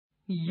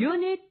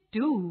Unit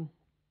 2.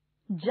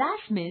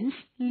 Jasmine's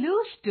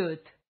Loose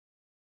Tooth.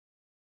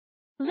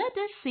 Let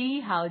us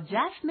see how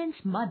Jasmine's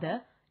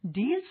mother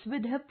deals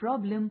with her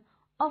problem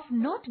of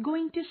not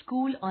going to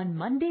school on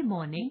Monday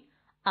morning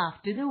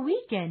after the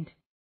weekend.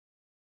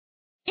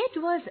 It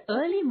was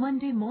early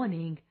Monday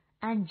morning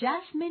and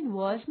Jasmine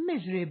was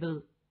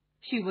miserable.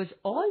 She was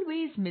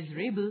always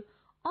miserable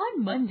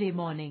on Monday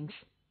mornings.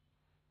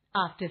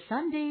 After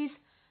Sundays,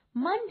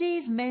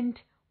 Mondays meant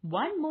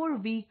one more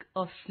week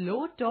of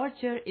slow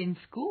torture in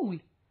school.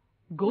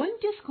 Going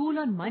to school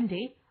on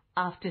Monday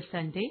after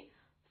Sunday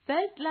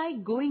felt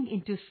like going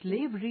into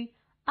slavery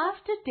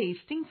after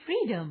tasting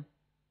freedom.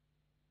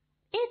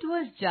 It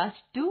was just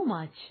too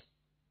much.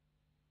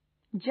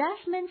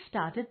 Jasmine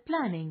started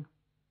planning.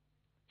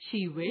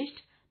 She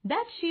wished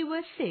that she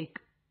was sick.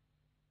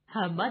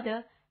 Her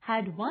mother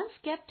had once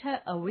kept her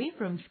away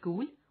from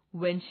school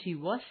when she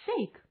was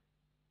sick.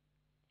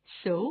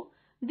 So,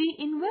 the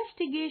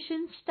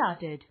investigation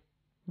started.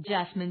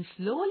 Jasmine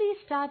slowly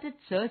started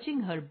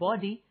searching her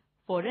body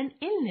for an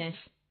illness.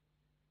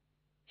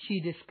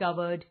 She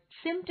discovered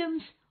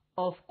symptoms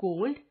of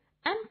cold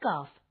and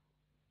cough.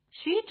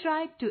 She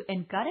tried to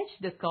encourage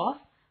the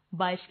cough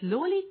by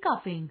slowly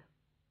coughing.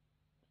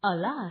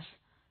 Alas,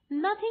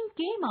 nothing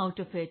came out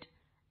of it,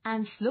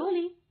 and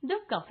slowly the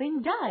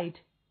coughing died.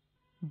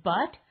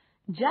 But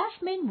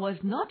Jasmine was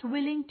not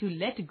willing to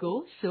let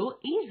go so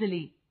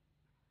easily.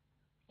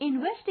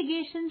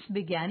 Investigations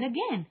began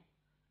again.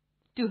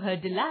 To her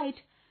delight,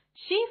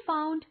 she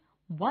found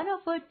one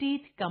of her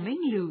teeth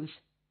coming loose.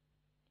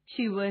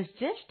 She was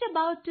just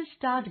about to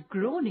start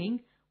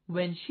groaning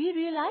when she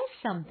realized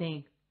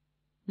something.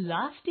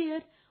 Last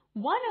year,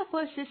 one of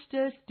her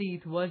sister's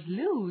teeth was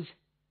loose.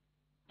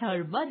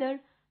 Her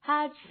mother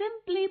had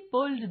simply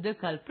pulled the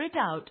culprit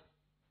out.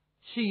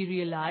 She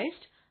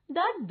realized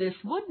that this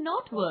would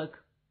not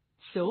work.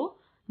 So,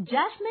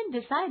 Jasmine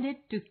decided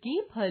to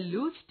keep her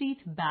loose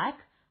teeth back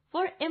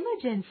for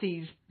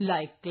emergencies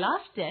like class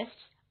tests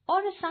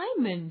or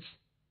assignments.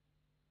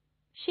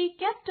 She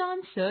kept on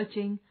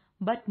searching,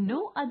 but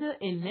no other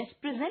illness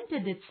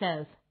presented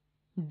itself.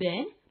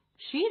 Then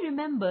she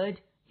remembered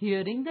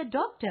hearing the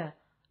doctor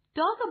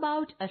talk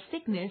about a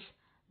sickness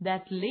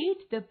that laid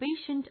the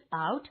patient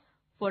out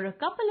for a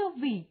couple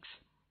of weeks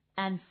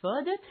and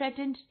further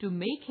threatened to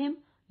make him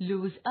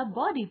lose a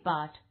body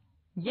part.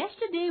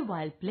 Yesterday,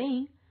 while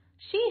playing,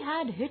 she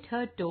had hit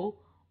her toe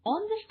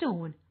on the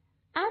stone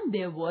and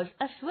there was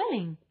a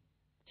swelling.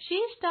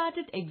 She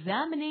started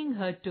examining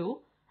her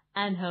toe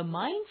and her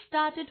mind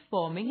started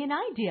forming an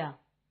idea.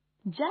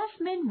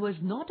 Jasmine was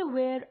not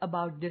aware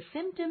about the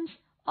symptoms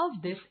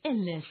of this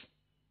illness,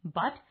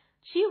 but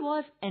she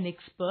was an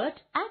expert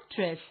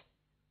actress.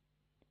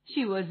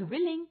 She was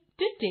willing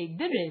to take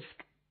the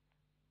risk.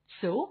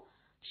 So,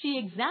 she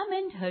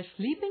examined her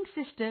sleeping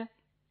sister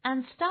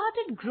and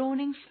started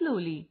groaning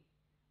slowly.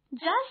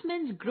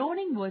 Jasmine's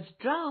groaning was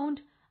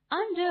drowned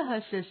under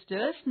her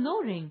sister's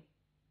snoring.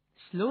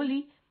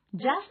 Slowly,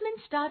 Jasmine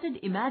started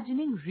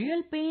imagining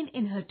real pain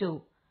in her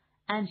toe,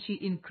 and she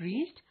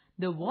increased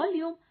the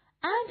volume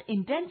and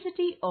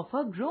intensity of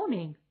her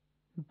groaning.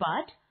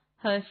 But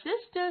her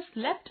sister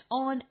slept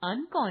on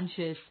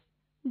unconscious.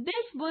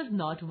 This was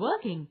not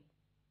working.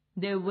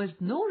 There was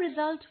no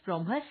result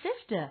from her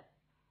sister.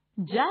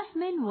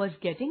 Jasmine was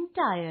getting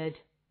tired.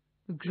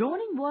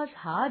 Groaning was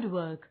hard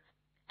work,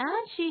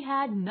 and she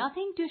had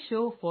nothing to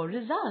show for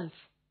results.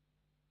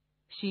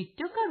 She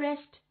took a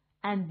rest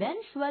and then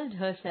swelled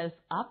herself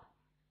up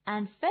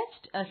and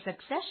fetched a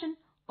succession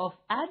of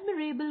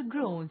admirable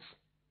groans.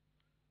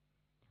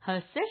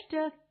 Her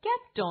sister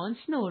kept on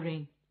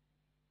snoring.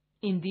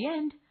 In the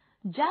end,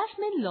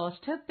 Jasmine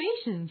lost her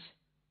patience.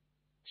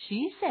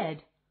 She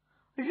said,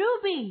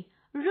 "Ruby,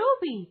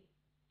 Ruby,"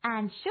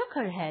 and shook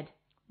her head.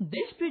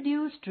 This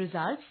produced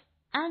results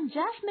and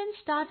Jasmine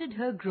started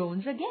her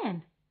groans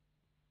again.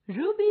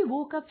 Ruby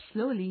woke up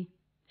slowly.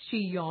 She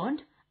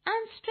yawned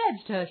and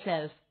stretched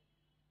herself.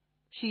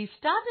 She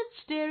started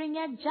staring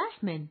at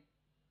Jasmine.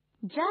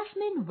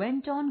 Jasmine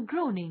went on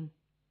groaning.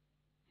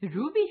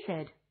 Ruby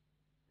said,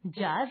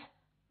 Jazz,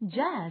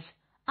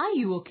 are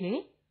you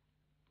okay?"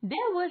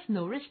 There was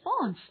no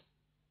response.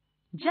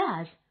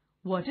 "Jazz,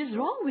 what is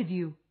wrong with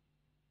you?"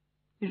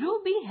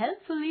 Ruby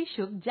helpfully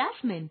shook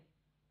Jasmine.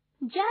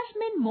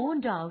 Jasmine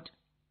moaned out,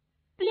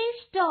 "Please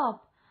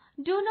stop.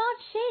 Do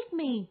not shake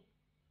me."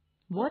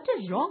 "What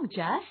is wrong,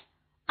 Jazz?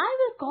 I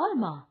will call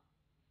Ma,"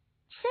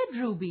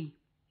 said Ruby.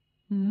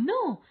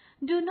 "No,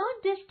 do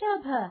not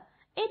disturb her.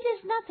 It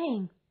is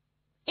nothing.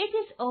 It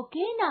is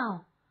okay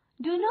now.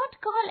 Do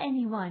not call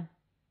anyone."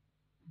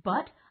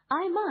 "But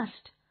I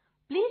must.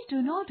 Please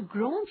do not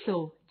groan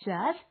so,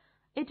 Jazz.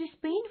 It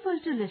is painful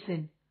to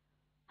listen.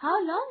 How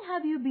long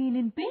have you been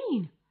in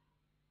pain?"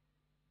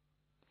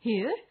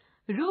 Here,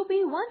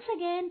 Ruby once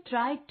again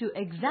tried to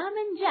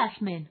examine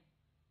Jasmine.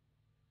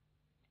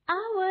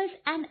 "Hours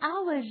and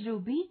hours,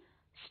 Ruby.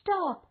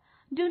 Stop.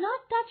 Do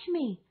not touch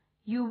me.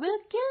 You will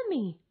kill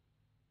me."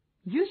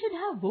 "You should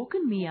have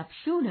woken me up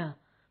sooner.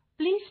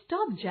 Please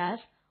stop, Jazz.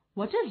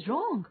 What is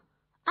wrong?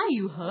 Are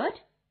you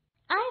hurt?"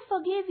 I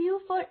forgive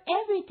you for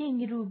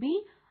everything,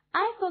 Ruby.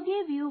 I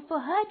forgive you for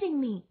hurting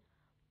me.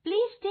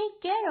 Please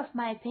take care of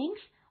my things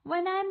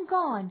when I'm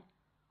gone.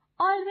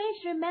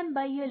 Always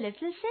remember your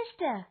little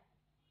sister.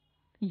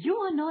 You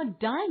are not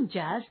dying,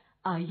 Jazz,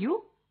 are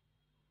you?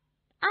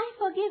 I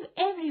forgive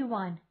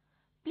everyone.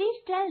 Please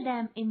tell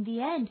them in the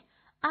end,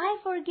 I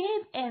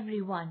forgave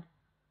everyone.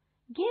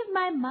 Give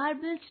my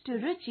marbles to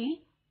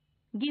Ruchi.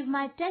 Give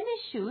my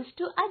tennis shoes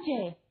to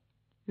Ajay.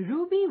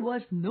 Ruby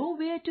was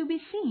nowhere to be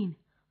seen.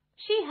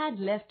 She had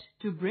left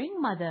to bring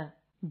mother.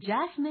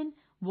 Jasmine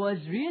was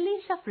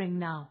really suffering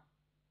now.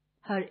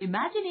 Her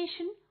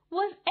imagination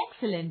was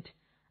excellent,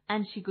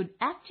 and she could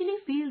actually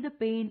feel the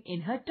pain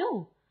in her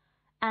toe,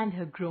 and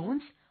her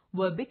groans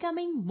were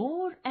becoming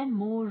more and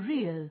more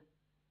real.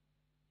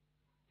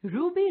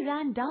 Ruby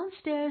ran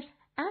downstairs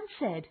and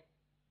said,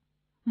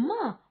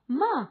 "Ma,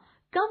 Ma,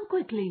 come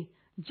quickly.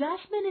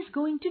 Jasmine is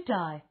going to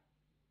die."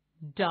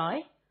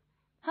 "Die?"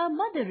 Her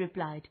mother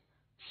replied.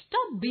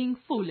 "Stop being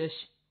foolish."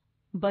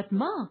 "But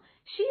Ma,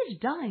 she is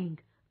dying.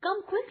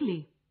 Come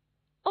quickly."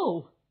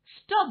 "Oh,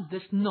 stop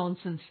this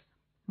nonsense."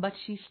 But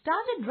she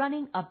started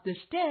running up the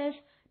stairs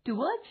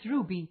towards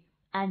Ruby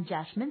and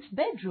Jasmine's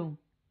bedroom.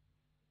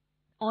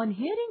 On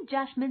hearing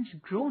Jasmine's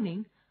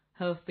groaning,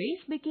 her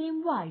face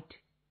became white.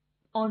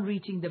 On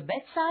reaching the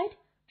bedside,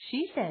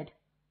 she said,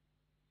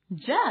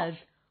 "Jazz,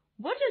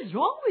 what is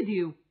wrong with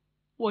you?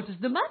 What is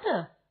the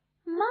matter?"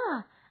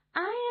 Ma,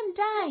 I am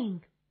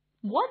dying.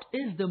 "What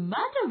is the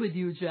matter with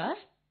you, Jazz?"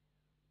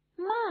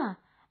 Ma,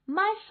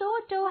 my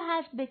sore toe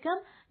has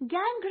become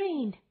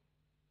gangrened.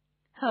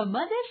 Her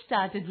mother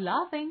started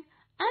laughing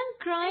and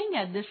crying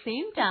at the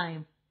same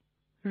time.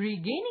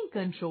 Regaining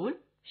control,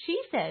 she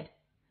said,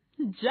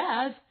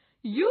 "Jazz,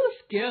 you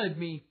scared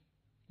me.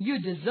 You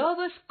deserve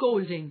a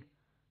scolding.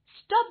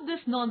 Stop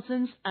this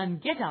nonsense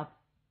and get up."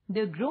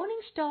 The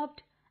groaning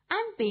stopped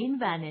and pain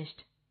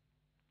vanished.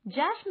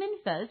 Jasmine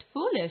felt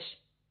foolish.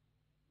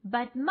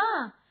 But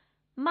Ma,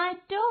 my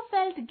toe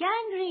felt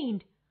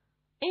gangrened.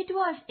 It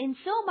was in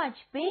so much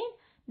pain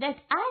that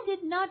I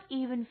did not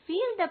even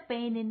feel the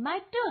pain in my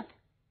tooth.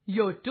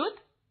 "Your tooth?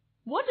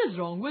 What is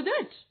wrong with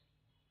it?"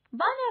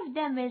 One of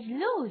them is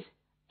loose.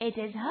 It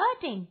is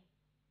hurting.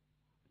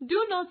 "Do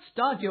not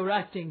start your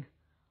acting.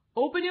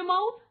 Open your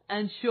mouth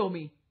and show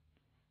me."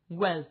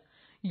 "Well,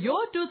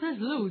 your tooth is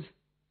loose,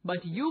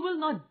 but you will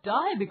not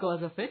die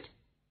because of it.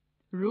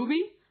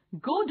 Ruby,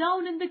 go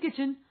down in the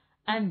kitchen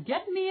and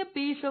get me a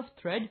piece of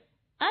thread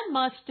and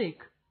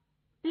mastic."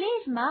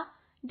 Please, Ma,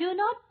 do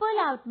not pull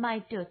out my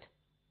tooth.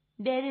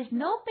 There is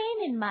no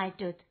pain in my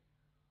tooth.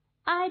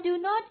 I do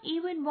not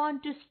even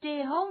want to stay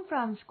home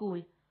from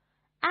school.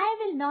 I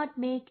will not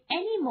make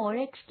any more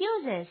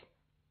excuses.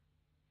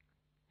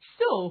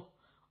 "So,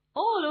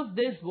 all of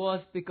this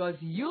was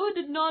because you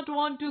did not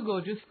want to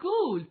go to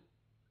school."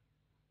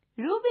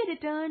 Ruby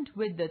returned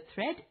with the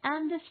thread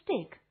and the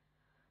stick.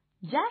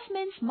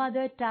 Jasmine's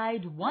mother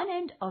tied one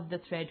end of the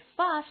thread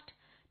fast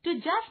to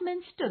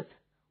Jasmine's tooth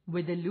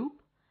with a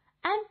loop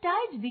and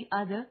tied the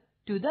other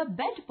to the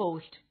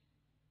bedpost.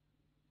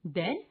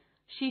 Then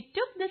she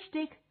took the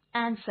stick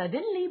and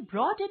suddenly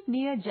brought it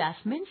near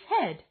Jasmine's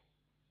head.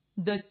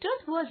 The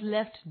tooth was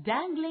left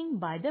dangling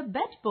by the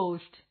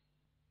bedpost.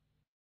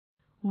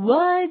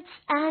 Words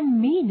and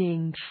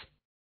meanings.